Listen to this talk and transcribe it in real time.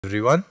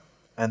Everyone,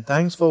 and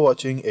thanks for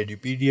watching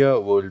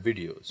Edupedia World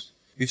Videos.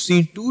 We've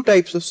seen two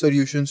types of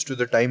solutions to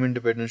the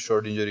time-independent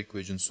Schrodinger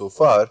equation so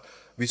far.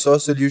 We saw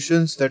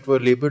solutions that were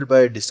labeled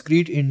by a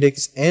discrete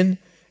index n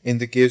in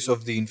the case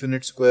of the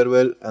infinite square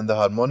well and the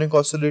harmonic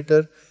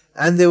oscillator,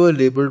 and they were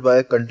labeled by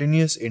a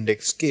continuous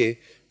index k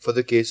for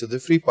the case of the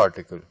free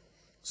particle.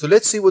 So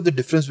let's see what the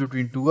difference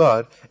between two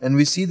are, and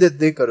we see that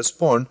they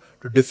correspond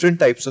to different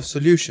types of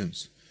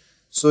solutions.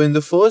 So in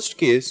the first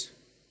case,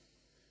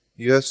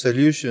 you have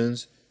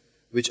solutions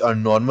which are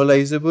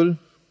normalizable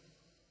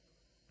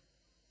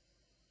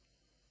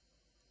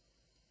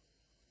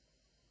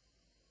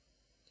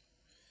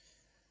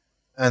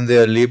and they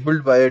are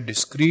labeled by a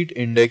discrete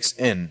index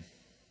n.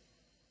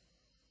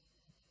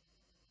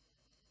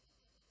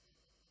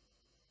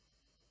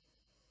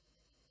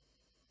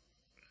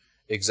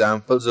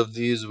 Examples of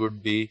these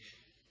would be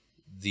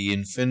the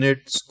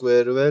infinite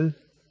square well,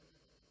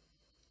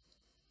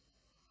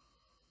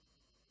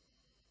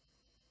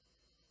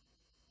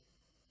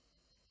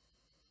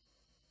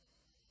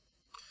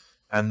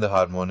 and the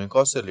harmonic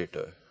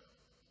oscillator.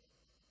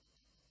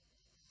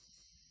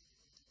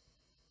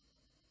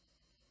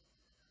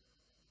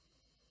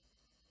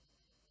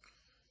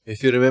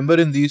 If you remember,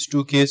 in these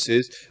two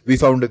cases, we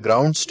found a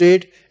ground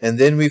state and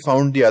then we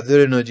found the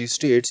other energy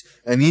states,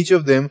 and each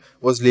of them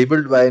was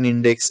labeled by an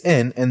index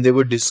n and they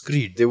were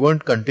discrete, they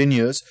weren't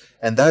continuous,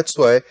 and that's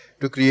why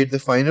to create the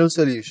final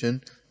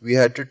solution we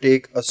had to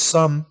take a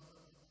sum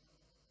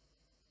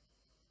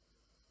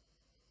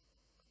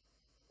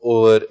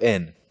over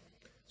n.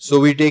 So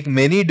we take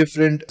many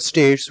different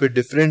states with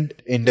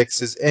different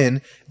indexes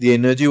n, the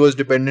energy was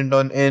dependent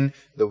on n,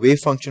 the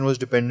wave function was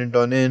dependent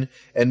on n,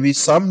 and we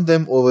summed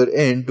them over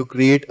n to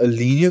create a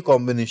linear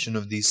combination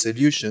of these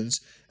solutions,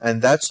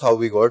 and that's how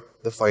we got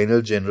the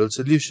final general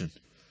solution.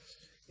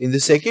 In the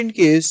second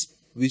case,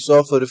 we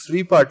saw for a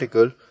free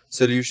particle,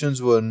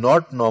 solutions were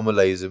not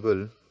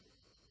normalizable,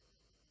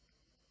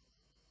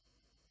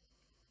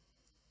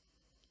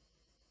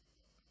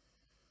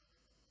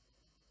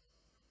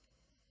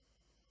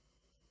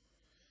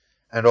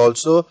 and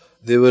also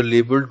they were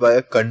labeled by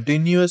a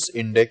continuous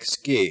index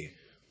k.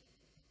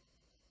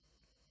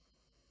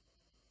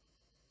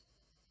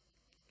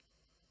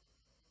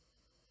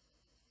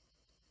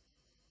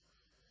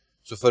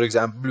 So for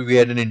example, we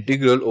had an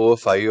integral over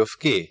phi of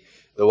k.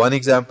 The one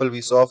example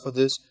we saw for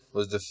this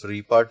was the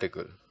free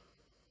particle.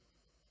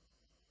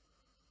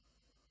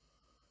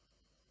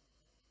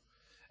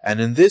 And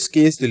in this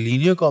case, the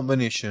linear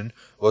combination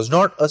was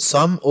not a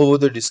sum over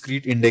the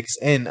discrete index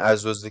n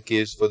as was the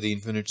case for the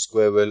infinite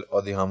square well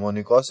or the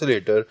harmonic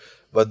oscillator,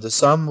 but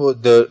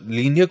the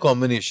linear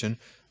combination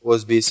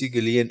was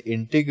basically an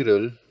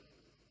integral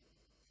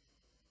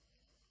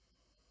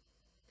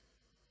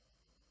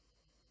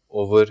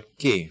over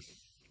k.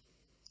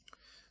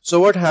 So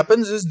what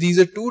happens is, these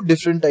are two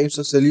different types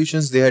of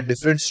solutions, they had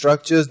different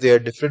structures, they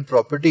had different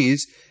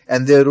properties,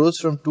 and they arose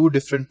from two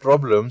different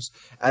problems,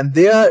 and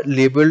they are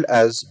labeled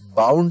as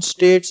bound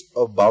states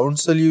or bound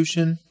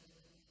solution,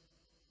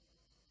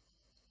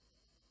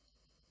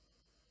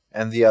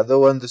 and the other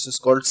one, this is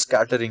called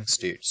scattering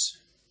states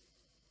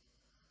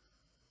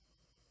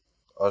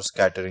or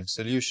scattering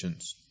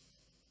solutions.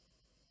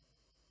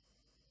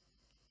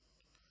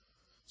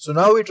 So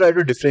now we try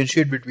to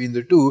differentiate between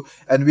the two,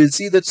 and we'll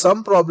see that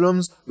some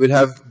problems will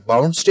have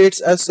bound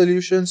states as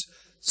solutions,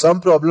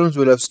 some problems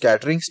will have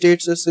scattering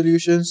states as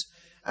solutions,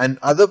 and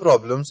other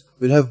problems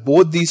will have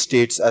both these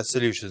states as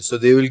solutions. So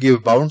they will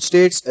give bound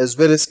states as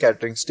well as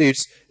scattering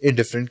states in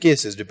different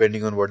cases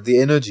depending on what the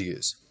energy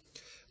is.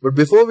 But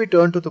before we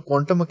turn to the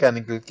quantum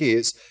mechanical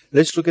case,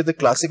 let's look at the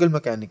classical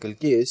mechanical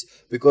case,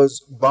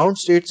 because bound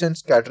states and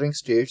scattering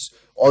states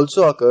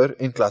also occur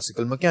in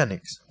classical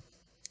mechanics.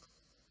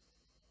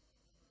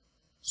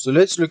 So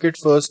let's look at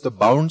first the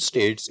bound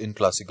states in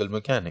classical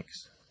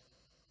mechanics.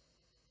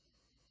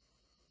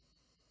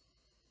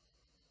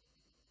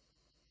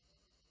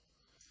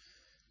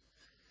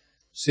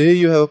 Say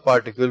you have a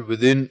particle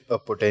within a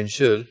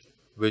potential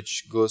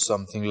which goes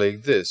something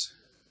like this.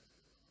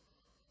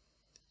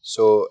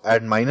 So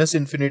at minus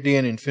infinity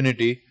and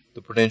infinity,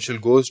 the potential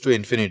goes to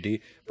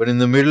infinity, but in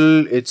the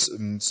middle it's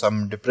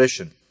some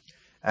depression.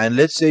 And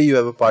let's say you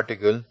have a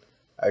particle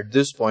at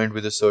this point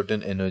with a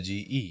certain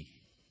energy E.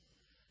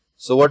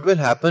 So what will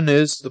happen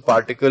is, the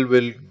particle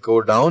will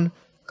go down,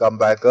 come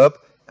back up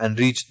and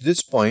reach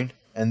this point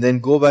and then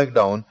go back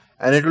down,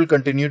 and it will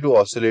continue to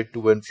oscillate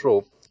to and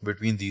fro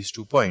between these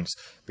 2 points,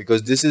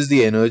 because this is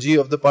the energy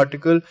of the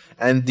particle,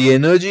 and the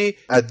energy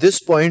at this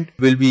point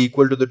will be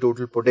equal to the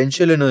total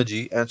potential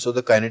energy, and so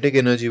the kinetic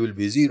energy will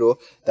be 0.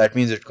 That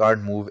means it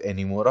can't move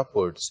any more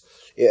upwards.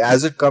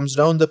 As it comes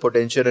down, the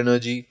potential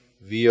energy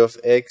V of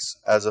x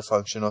as a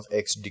function of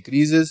x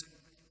decreases,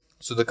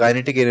 so the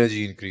kinetic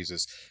energy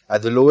increases.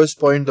 At the lowest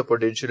point, the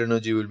potential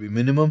energy will be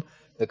minimum,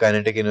 the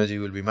kinetic energy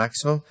will be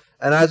maximum,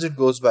 and as it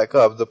goes back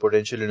up, the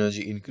potential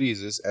energy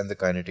increases and the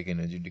kinetic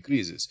energy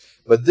decreases.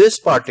 But this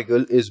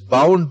particle is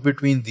bound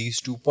between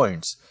these 2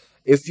 points.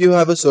 If you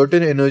have a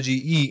certain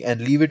energy E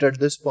and leave it at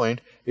this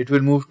point, it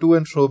will move to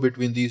and fro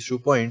between these 2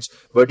 points,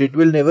 but it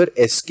will never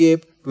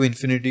escape to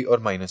infinity or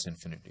minus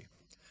infinity.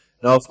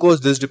 Now, of course,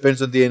 this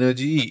depends on the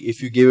energy E.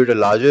 If you give it a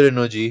larger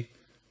energy,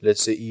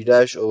 let's say E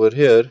dash over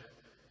here,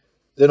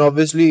 then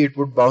obviously it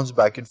would bounce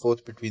back and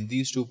forth between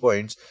these 2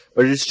 points,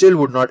 but it still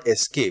would not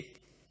escape.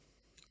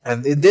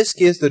 And in this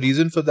case, the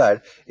reason for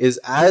that is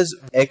as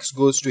x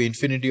goes to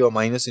infinity or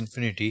minus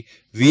infinity,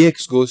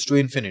 Vx goes to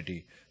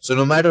infinity. So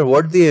no matter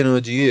what the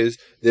energy is,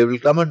 there will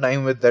come a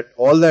time when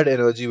all that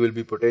energy will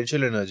be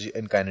potential energy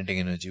and kinetic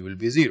energy will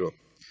be zero.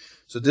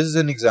 So this is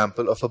an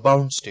example of a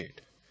bound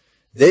state.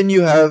 Then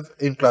you have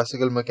in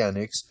classical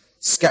mechanics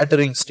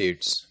scattering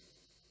states.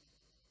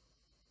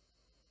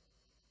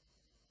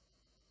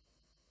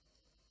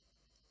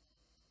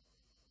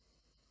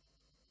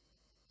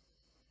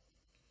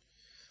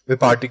 Where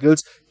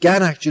particles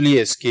can actually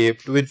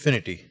escape to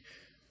infinity.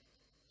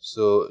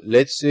 So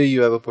let's say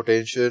you have a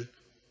potential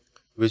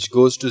which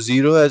goes to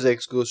 0 as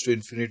x goes to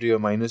infinity or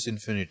minus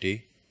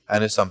infinity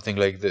and is something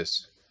like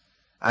this.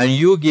 And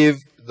you give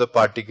the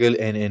particle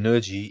an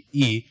energy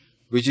E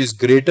which is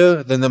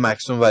greater than the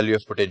maximum value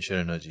of potential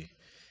energy.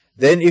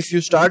 Then if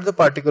you start the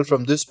particle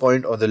from this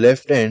point on the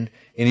left end,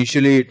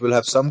 initially it will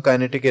have some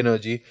kinetic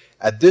energy.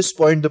 At this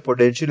point the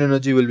potential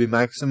energy will be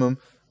maximum,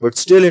 but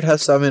still it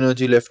has some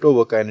energy left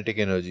over, kinetic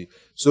energy.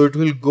 So it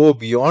will go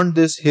beyond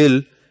this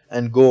hill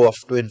and go off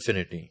to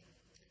infinity.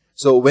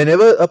 So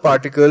whenever a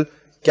particle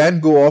can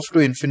go off to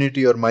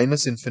infinity or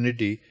minus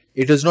infinity,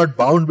 it is not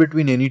bound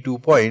between any 2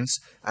 points,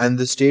 and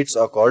the states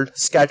are called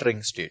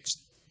scattering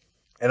states.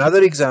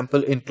 Another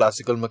example in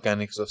classical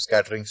mechanics of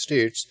scattering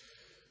states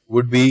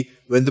would be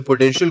when the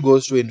potential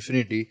goes to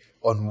infinity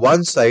on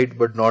one side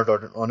but not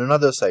on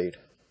another side.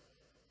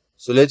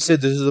 So let's say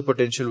this is the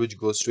potential which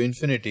goes to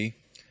infinity,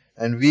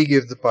 and we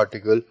give the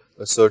particle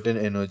a certain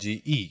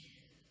energy E.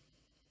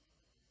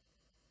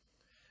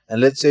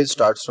 And let's say it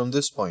starts from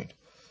this point.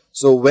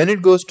 So when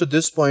it goes to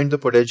this point, the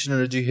potential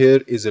energy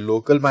here is a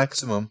local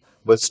maximum,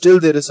 but still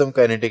there is some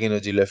kinetic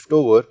energy left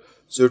over.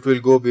 So it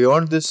will go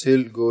beyond this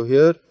hill, go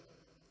here.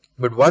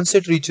 But once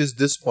it reaches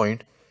this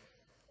point,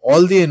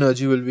 all the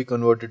energy will be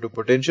converted to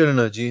potential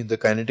energy, the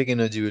kinetic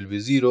energy will be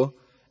zero,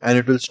 and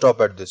it will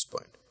stop at this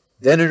point.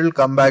 Then it will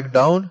come back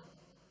down,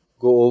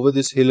 go over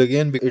this hill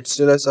again, because it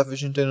still has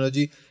sufficient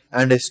energy,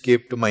 and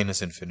escape to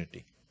minus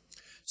infinity.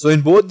 So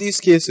in both these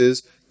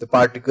cases, the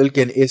particle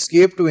can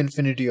escape to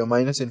infinity or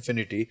minus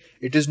infinity.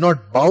 It is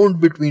not bound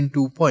between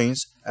 2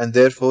 points, and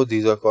therefore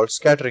these are called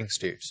scattering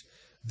states.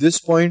 This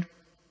point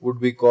would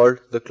be called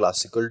the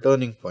classical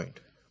turning point.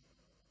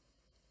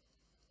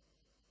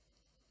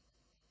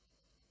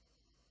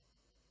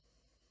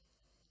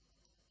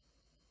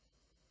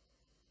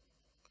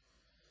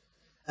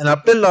 And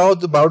up till now,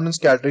 the bound and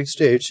scattering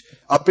states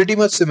are pretty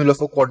much similar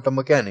for quantum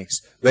mechanics.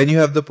 When you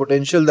have the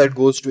potential that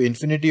goes to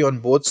infinity on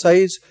both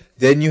sides,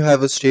 then you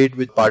have a state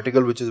with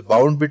particle which is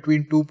bound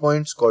between 2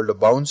 points called a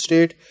bound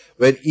state.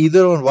 When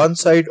either on one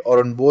side or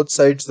on both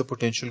sides the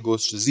potential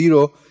goes to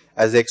zero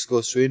as x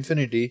goes to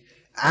infinity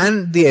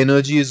and the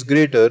energy is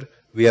greater,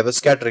 we have a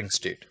scattering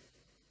state.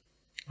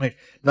 Right.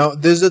 Now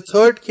there's a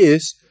third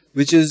case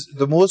which is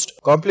the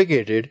most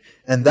complicated,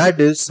 and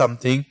that is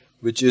something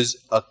which is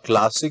a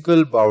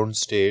classical bound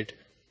state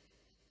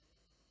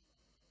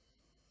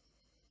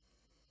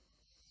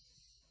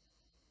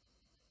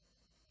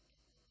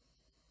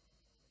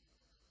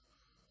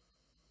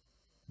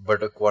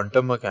but a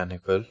quantum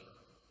mechanical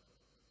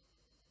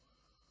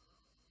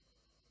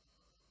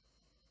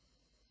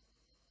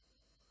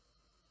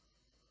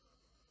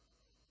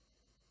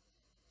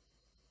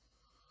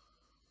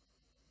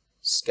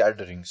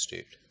scattering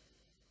state.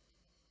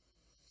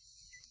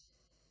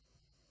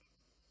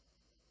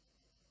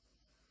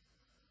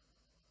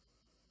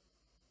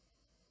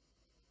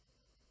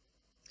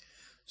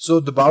 So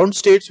the bound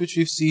states which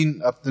we've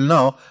seen up till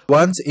now,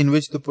 ones in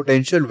which the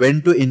potential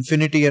went to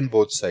infinity on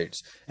both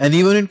sides. And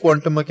even in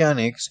quantum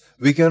mechanics,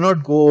 we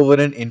cannot go over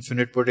an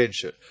infinite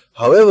potential.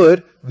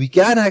 However, we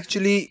can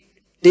actually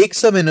take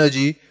some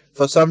energy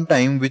for some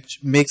time which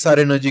makes our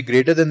energy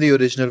greater than the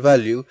original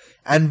value,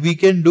 and we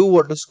can do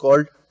what is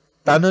called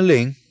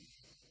tunneling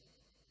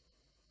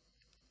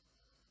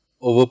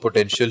over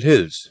potential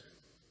hills.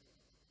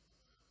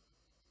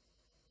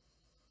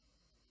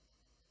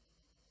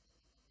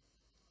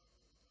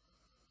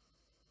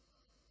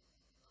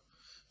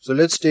 So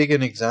let's take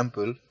an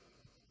example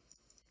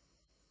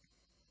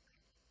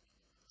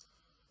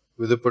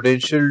where the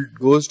potential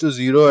goes to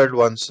zero at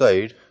one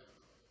side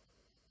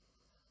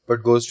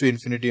but goes to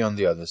infinity on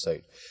the other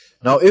side.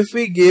 Now if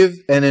we give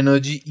an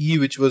energy E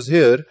which was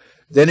here,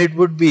 then it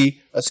would be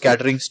a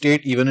scattering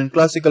state even in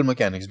classical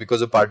mechanics,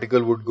 because a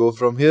particle would go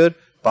from here,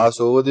 pass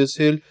over this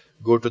hill,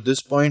 go to this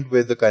point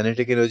where the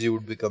kinetic energy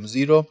would become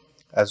zero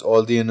as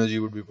all the energy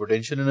would be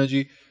potential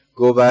energy,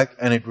 go back,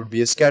 and it would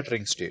be a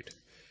scattering state.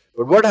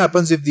 But what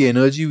happens if the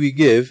energy we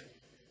give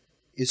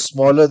is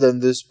smaller than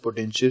this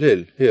potential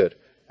hill here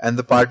and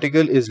the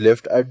particle is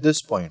left at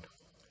this point?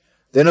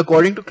 Then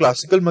according to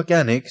classical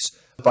mechanics,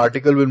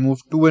 particle will move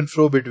to and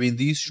fro between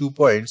these 2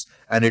 points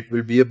and it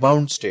will be a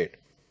bound state.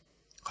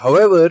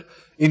 However,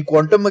 in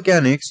quantum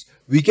mechanics,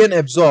 we can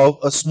absorb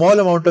a small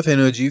amount of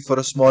energy for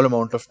a small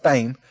amount of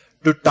time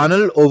to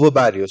tunnel over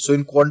barriers. So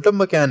in quantum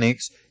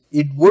mechanics,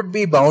 it would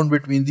be bound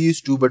between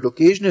these two, but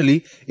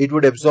occasionally it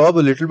would absorb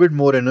a little bit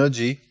more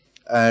energy,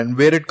 and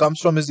where it comes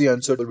from is the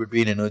uncertainty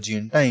between energy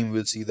and time.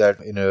 We'll see that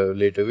in a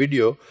later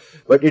video,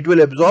 but it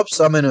will absorb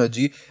some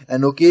energy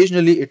and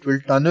occasionally it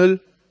will tunnel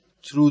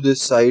through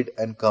this side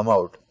and come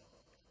out.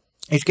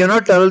 It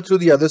cannot tunnel through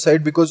the other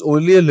side because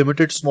only a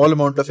limited small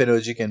amount of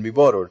energy can be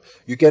borrowed.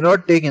 You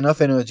cannot take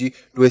enough energy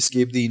to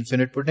escape the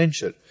infinite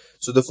potential.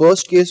 So the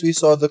first case we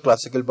saw, the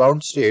classical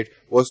bound state,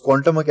 was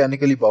quantum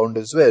mechanically bound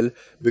as well,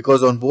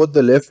 because on both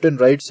the left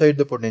and right side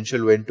the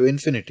potential went to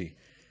infinity.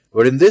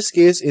 But in this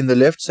case, in the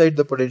left side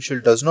the potential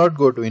does not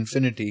go to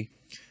infinity,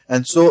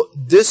 and so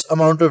this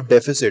amount of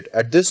deficit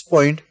at this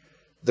point,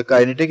 the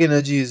kinetic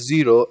energy is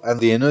 0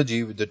 and the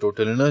energy with the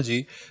total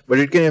energy, but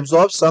it can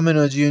absorb some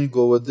energy and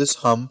go over this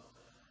hump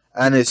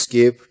and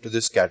escape to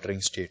the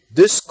scattering state.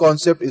 This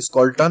concept is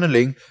called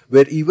tunneling,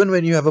 where even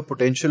when you have a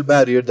potential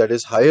barrier that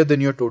is higher than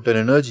your total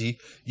energy,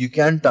 you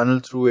can tunnel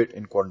through it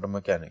in quantum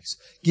mechanics.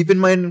 Keep in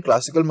mind, in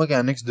classical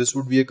mechanics, this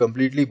would be a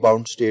completely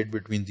bound state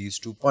between these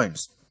 2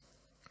 points.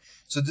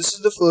 So this is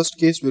the first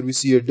case where we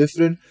see a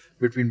difference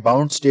between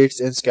bound states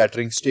and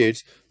scattering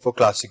states for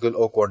classical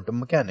or quantum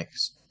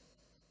mechanics.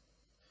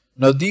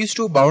 Now these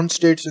two bound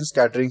states and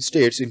scattering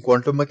states in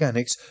quantum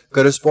mechanics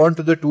correspond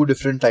to the two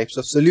different types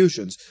of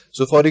solutions.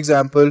 So for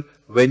example,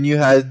 when you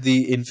had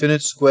the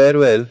infinite square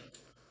well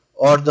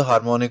or the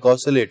harmonic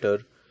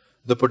oscillator,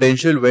 the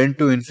potential went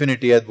to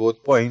infinity at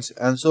both points,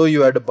 and so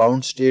you had a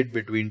bound state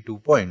between 2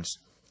 points,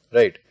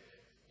 right?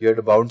 You had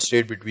a bound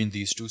state between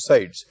these two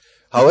sides.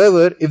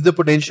 However, if the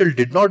potential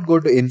did not go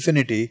to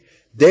infinity,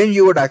 then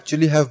you would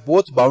actually have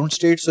both bound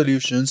state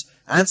solutions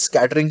and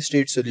scattering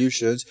state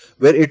solutions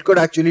where it could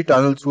actually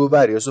tunnel through a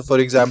barrier. So for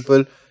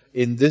example,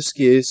 in this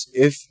case,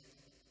 if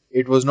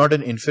it was not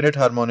an infinite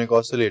harmonic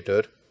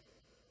oscillator,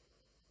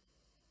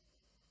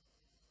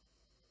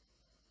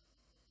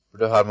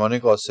 but a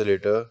harmonic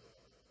oscillator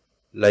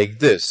like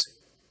this,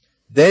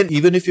 then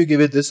even if you give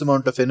it this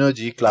amount of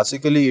energy,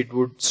 classically it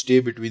would stay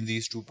between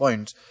these 2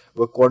 points,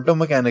 but quantum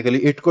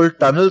mechanically it could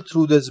tunnel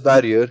through this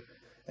barrier,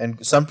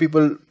 and some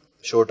people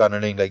show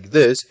tunneling like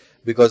this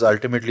because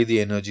ultimately the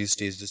energy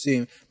stays the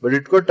same, but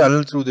it could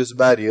tunnel through this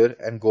barrier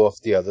and go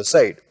off the other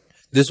side.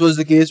 This was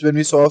the case when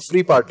we saw a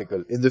free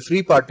particle. In the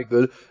free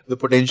particle, the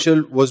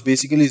potential was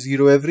basically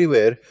 0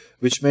 everywhere,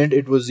 which meant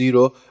it was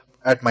 0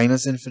 at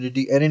minus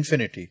infinity and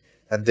infinity,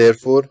 and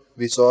therefore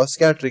we saw a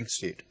scattering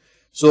state.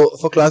 So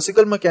for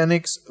classical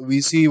mechanics,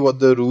 we see what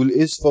the rule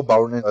is for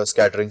bound and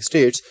scattering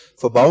states.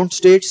 For bound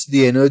states,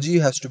 the energy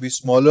has to be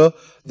smaller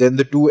than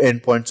the two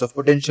endpoints of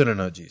potential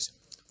energies.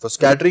 For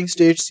scattering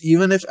states,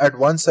 even if at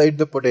one side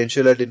the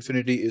potential at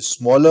infinity is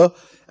smaller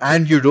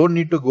and you don't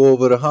need to go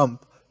over a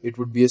hump, it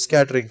would be a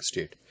scattering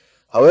state.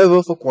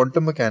 However, for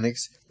quantum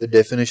mechanics, the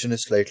definition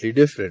is slightly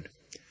different.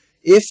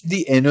 If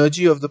the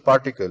energy of the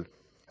particle,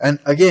 and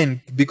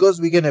again,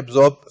 because we can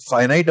absorb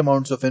finite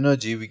amounts of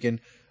energy, we can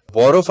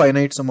borrow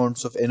finite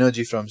amounts of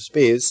energy from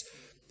space,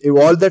 if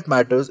all that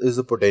matters is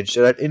the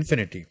potential at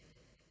infinity.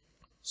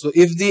 So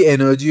if the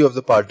energy of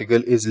the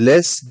particle is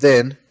less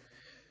than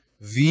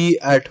V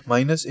at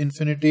minus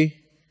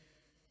infinity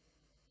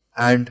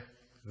and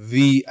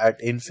V at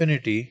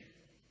infinity,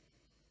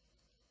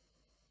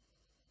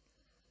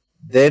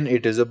 then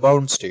it is a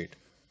bound state.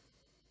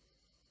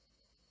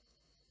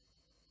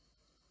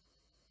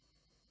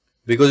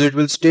 Because it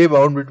will stay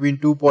bound between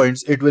 2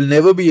 points, it will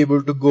never be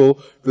able to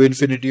go to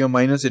infinity or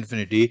minus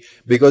infinity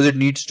because it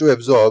needs to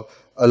absorb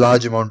a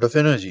large amount of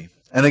energy.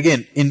 And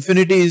again,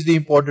 infinity is the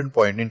important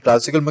point. In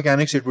classical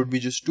mechanics, it would be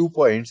just 2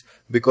 points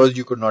because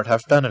you could not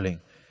have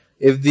tunneling.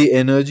 If the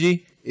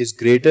energy is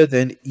greater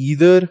than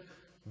either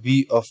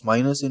V of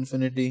minus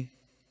infinity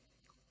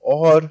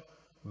or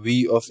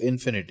V of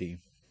infinity,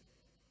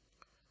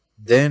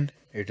 then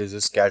it is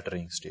a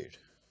scattering state.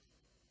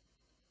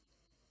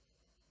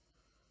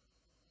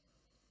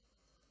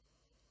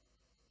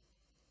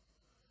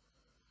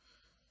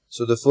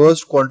 So the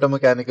first quantum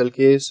mechanical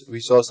case, we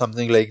saw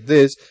something like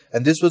this,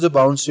 and this was a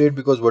bound state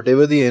because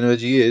whatever the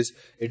energy is,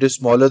 it is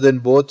smaller than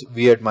both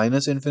V at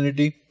minus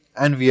infinity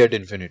and V at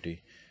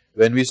infinity.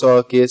 When we saw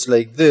a case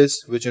like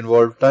this, which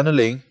involved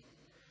tunneling,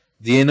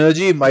 the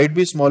energy might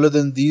be smaller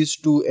than these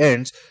two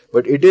ends,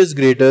 but it is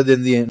greater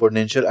than the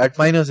potential at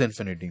minus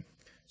infinity.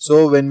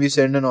 So when we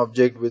send an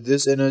object with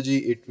this energy,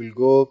 it will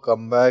go,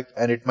 come back,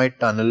 and it might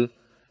tunnel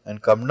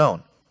and come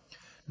down.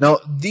 Now,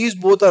 these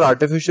both are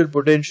artificial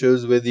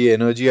potentials where the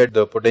energy at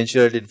the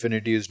potential at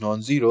infinity is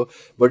non-zero,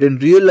 but in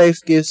real life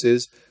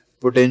cases,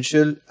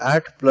 potential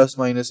at plus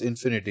minus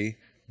infinity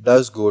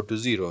does go to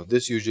 0.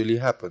 This usually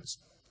happens.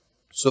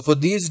 So for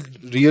these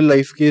real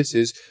life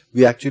cases,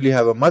 we actually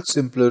have a much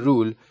simpler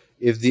rule.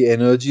 If the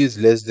energy is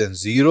less than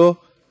 0,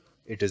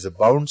 it is a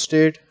bound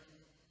state.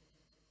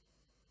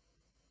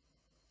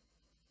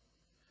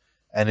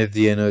 And if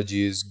the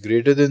energy is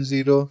greater than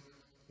 0,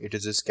 it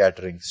is a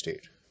scattering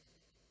state.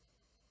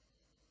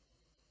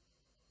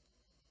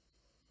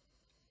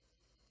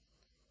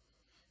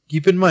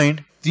 Keep in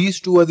mind, these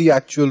two are the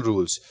actual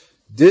rules.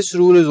 This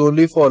rule is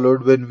only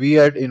followed when V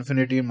at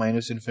infinity and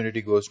minus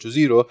infinity goes to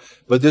 0,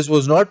 but this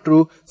was not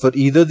true for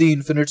either the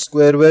infinite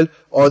square well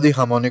or the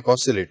harmonic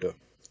oscillator.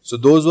 So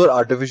those were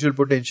artificial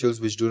potentials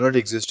which do not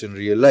exist in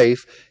real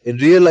life. In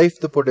real life,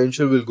 the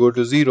potential will go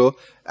to 0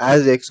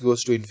 as x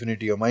goes to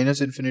infinity or minus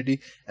infinity,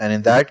 and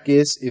in that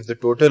case, if the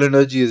total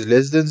energy is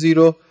less than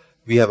 0,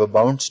 we have a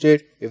bound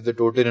state. If the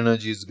total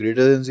energy is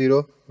greater than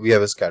 0, we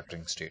have a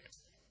scattering state.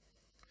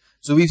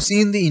 So we've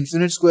seen the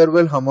infinite square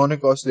well,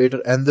 harmonic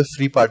oscillator and the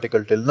free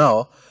particle till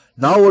now.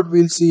 Now what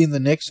we'll see in the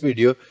next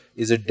video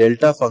is a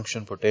delta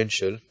function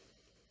potential.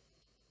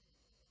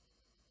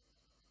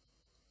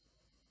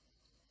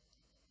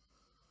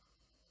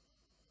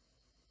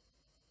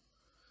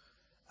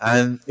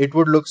 And it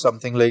would look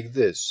something like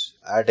this.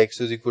 At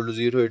x is equal to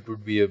 0, it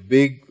would be a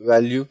big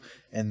value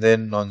and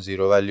then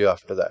non-zero value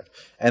after that.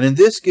 And in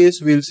this case,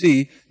 we'll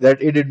see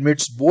that it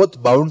admits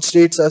both bound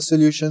states as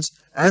solutions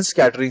and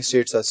scattering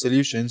states as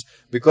solutions,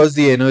 because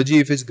the energy,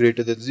 if it's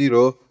greater than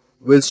 0,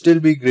 will still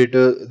be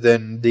greater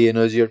than the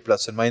energy at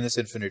plus and minus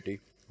infinity,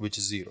 which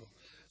is 0.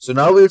 So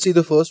now we'll see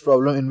the first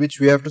problem in which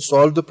we have to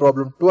solve the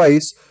problem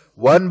twice.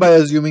 One by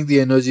assuming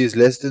the energy is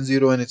less than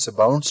 0 and it's a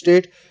bound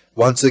state.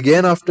 Once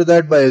again after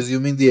that by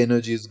assuming the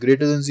energy is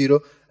greater than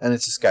 0 and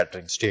it's a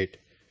scattering state.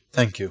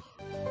 Thank you.